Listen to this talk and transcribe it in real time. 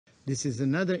This is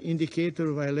another indicator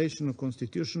of violation of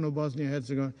Constitution of Bosnia and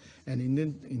Herzegovina and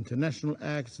in international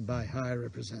acts by High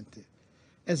Representative.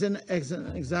 As an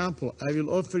example, I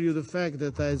will offer you the fact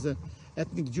that as an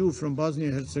ethnic Jew from Bosnia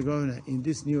and Herzegovina in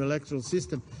this new electoral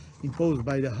system imposed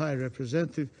by the High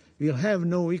Representative, will have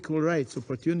no equal rights,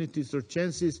 opportunities or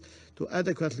chances to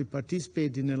adequately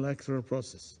participate in the electoral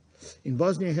process. In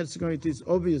Bosnia and Herzegovina, it is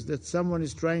obvious that someone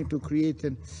is trying to create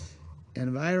an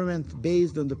environment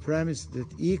based on the premise that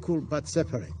equal but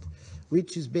separate,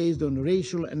 which is based on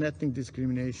racial and ethnic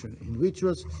discrimination, and which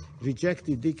was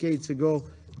rejected decades ago,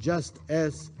 just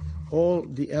as all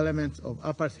the elements of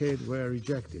apartheid were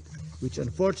rejected, which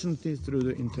unfortunately through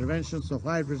the interventions of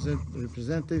high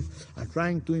representatives are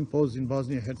trying to impose in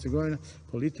Bosnia and Herzegovina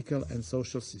political and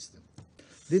social system.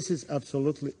 This is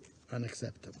absolutely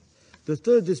unacceptable. The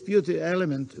third disputed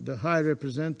element, the High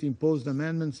Representative imposed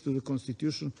amendments to the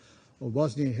Constitution of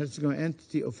Bosnia and Herzegovina,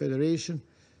 entity of Federation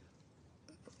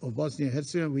of Bosnia and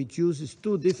Herzegovina, which uses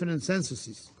two different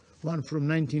censuses, one from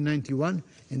 1991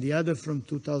 and the other from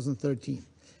 2013.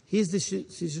 His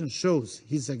decision shows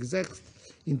his exact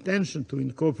intention to,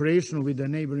 in cooperation with the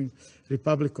neighbouring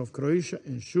Republic of Croatia,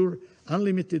 ensure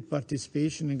unlimited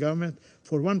participation in government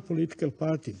for one political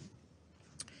party,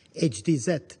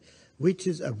 HDZ, which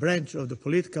is a branch of the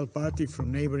political party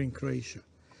from neighbouring Croatia.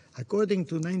 According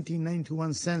to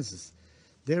 1991 census,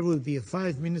 there will be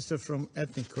 5 ministers from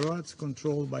ethnic Croats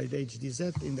controlled by the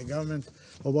HDZ in the government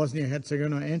of Bosnia and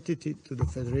Herzegovina entity to the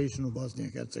Federation of Bosnia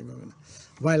and Herzegovina,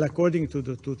 while according to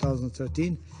the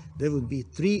 2013, there would be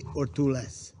 3 or 2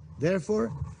 less.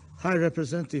 Therefore, High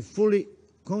Representative fully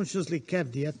consciously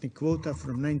kept the ethnic quota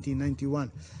from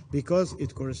 1991 because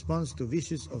it corresponds to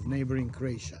wishes of neighbouring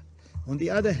Croatia. On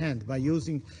the other hand, by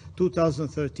using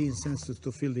 2013 census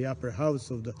to fill the upper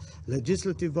house of the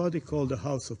legislative body called the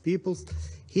House of Peoples,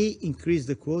 he increased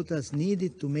the quotas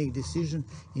needed to make decisions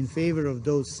in favor of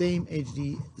those same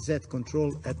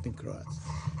HDZ-controlled ethnic Croats.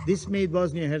 This made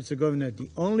Bosnia and Herzegovina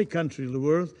the only country in the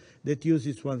world that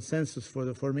uses one census for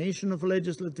the formation of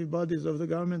legislative bodies of the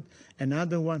government,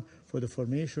 another one for the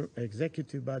formation of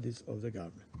executive bodies of the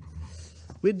government.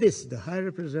 With this, the High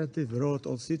Representative brought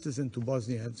all citizens to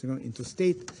Bosnia and Herzegovina into a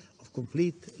state of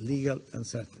complete legal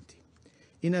uncertainty.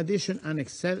 In addition,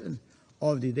 Annex 7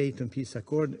 of the Dayton Peace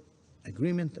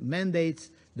Agreement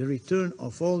mandates the return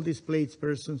of all displaced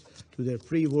persons to their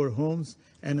pre-war homes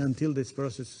and until this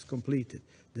process is completed.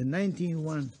 The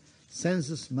 1991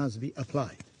 census must be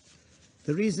applied.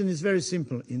 The reason is very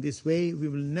simple. In this way, we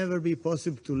will never be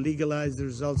possible to legalize the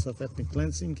results of ethnic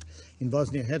cleansing in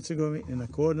Bosnia and Herzegovina in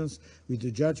accordance with the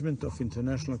judgment of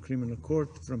International Criminal Court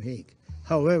from Hague.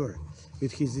 However,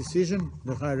 with his decision,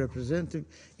 the High Representative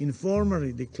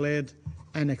informally declared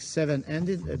Annex 7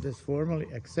 ended and has formally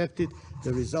accepted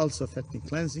the results of ethnic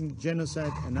cleansing,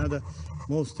 genocide, and other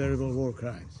most terrible war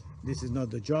crimes. This is not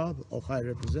the job of High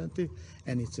Representative,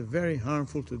 and it's very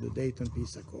harmful to the Dayton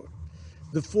Peace Accord.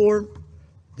 The fourth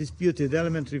disputed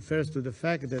element refers to the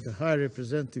fact that the High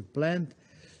Representative planned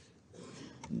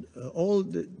all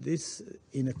this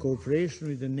in a cooperation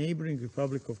with the neighbouring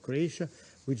Republic of Croatia,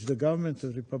 which the government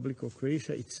of the Republic of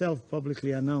Croatia itself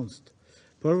publicly announced,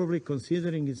 probably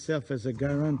considering itself as a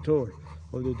guarantor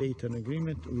of the Dayton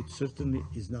Agreement, which certainly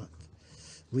is not.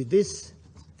 With this,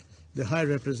 the High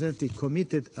Representative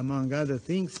committed, among other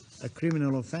things, a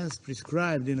criminal offence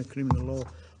prescribed in a criminal law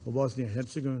of Bosnia and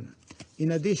Herzegovina.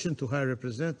 In addition to High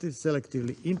Representative,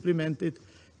 selectively implemented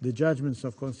the judgments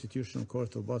of Constitutional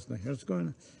Court of Bosnia and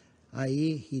Herzegovina,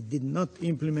 i.e. he did not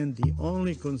implement the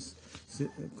only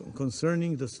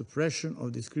concerning the suppression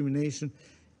of discrimination,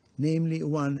 namely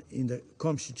one in the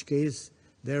Komšić case,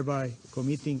 thereby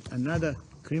committing another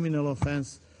criminal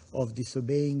offence of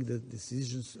disobeying the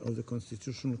decisions of the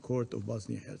Constitutional Court of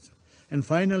Bosnia and Herzegovina. And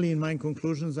finally, in my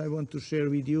conclusions, I want to share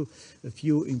with you a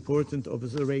few important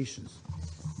observations.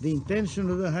 The intention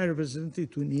of the High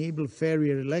Representative to enable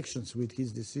fairer elections with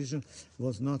his decision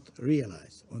was not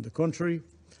realized. On the contrary,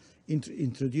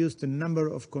 introduced a number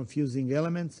of confusing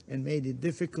elements and made it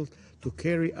difficult to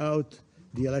carry out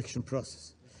the election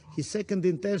process. His second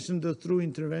intention, the through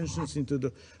interventions into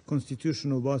the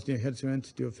Constitution of Bosnia and Herzegovina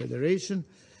entity of Federation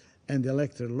and the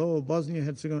electoral law of Bosnia and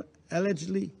Herzegovina,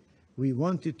 allegedly, we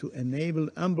wanted to enable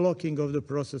unblocking of the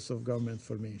process of government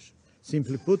formation.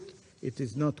 Simply put, it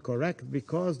is not correct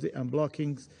because the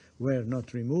unblockings were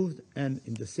not removed, and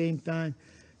in the same time,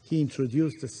 he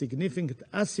introduced a significant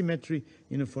asymmetry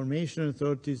in the formation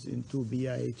authorities in two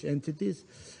BIH entities,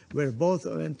 where both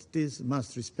entities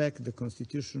must respect the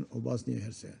Constitution of Bosnia and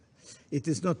Herzegovina. It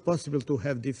is not possible to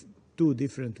have two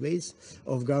different ways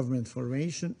of government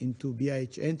formation into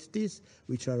BiH entities,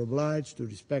 which are obliged to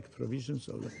respect provisions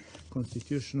of the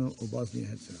Constitution of Bosnia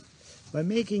and Herzegovina. By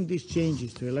making these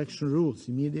changes to election rules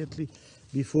immediately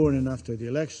before and after the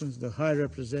elections, the High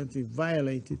Representative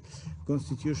violated the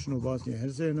Constitution of Bosnia and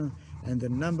Herzegovina and a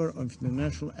number of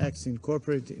international acts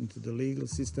incorporated into the legal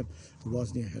system of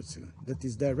Bosnia and Herzegovina. That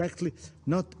is directly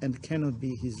not and cannot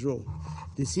be his role.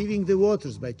 Deceiving the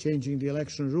voters by changing the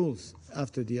election rules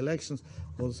after the elections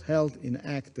was held in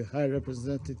act the High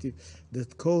Representative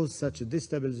that caused such a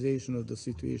destabilization of the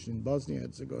situation in Bosnia and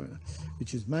Herzegovina,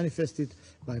 which is manifested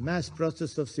by mass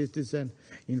protests of citizens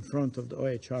in front of the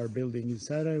OHR building in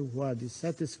Sarajevo who are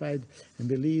dissatisfied and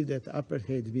believe that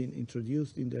apartheid has been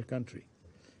introduced in their country.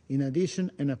 In addition,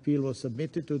 an appeal was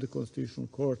submitted to the Constitutional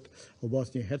Court of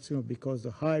Bosnia and Herzegovina because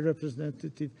the High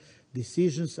Representative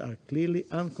decisions are clearly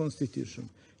unconstitutional.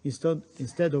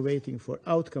 Instead of waiting for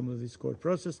outcome of this court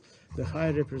process, the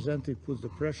High Representative puts the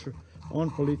pressure on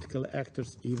political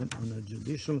actors, even on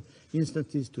judicial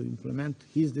instances, to implement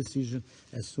his decision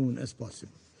as soon as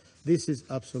possible. This is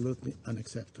absolutely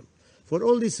unacceptable. For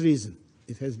all these reasons,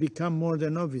 it has become more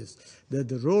than obvious that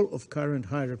the role of current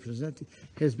High Representative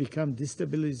has become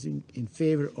destabilizing in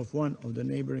favor of one of the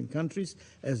neighboring countries,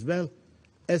 as well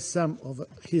as some of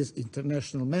his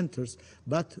international mentors,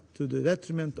 but to the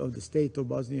detriment of the state of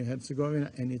Bosnia and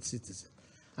Herzegovina and its citizens.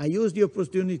 I use the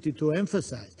opportunity to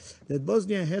emphasize that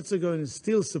Bosnia and Herzegovina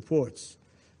still supports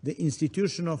the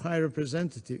institution of High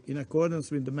Representative in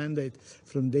accordance with the mandate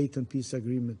from Dayton Peace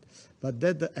Agreement, but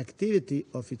that the activity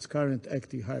of its current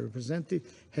acting High Representative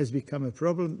has become a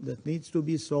problem that needs to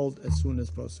be solved as soon as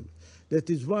possible. That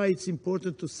is why it's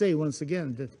important to say once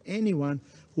again that anyone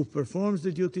who performs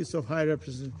the duties of High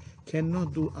Representative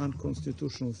cannot do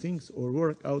unconstitutional things or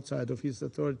work outside of his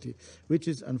authority, which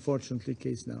is unfortunately the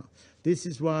case now. This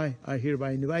is why I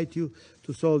hereby invite you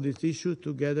to solve this issue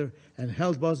together and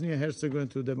help Bosnia and Herzegovina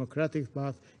to a democratic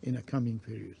path in a coming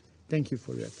period. Thank you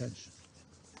for your attention.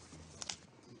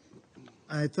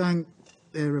 I thank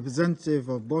the representative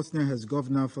of Bosnia and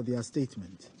Herzegovina for their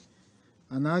statement.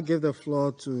 And I give the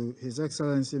floor to His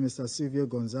Excellency Mr. Silvio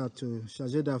Gonzato,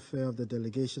 Chargé d'Affaires of the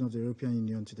Delegation of the European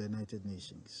Union to the United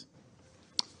Nations.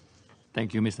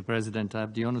 Thank you, Mr. President. I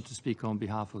have the honor to speak on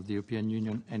behalf of the European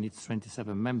Union and its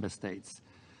 27 member states.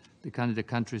 The candidate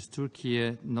countries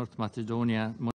Turkey, North Macedonia,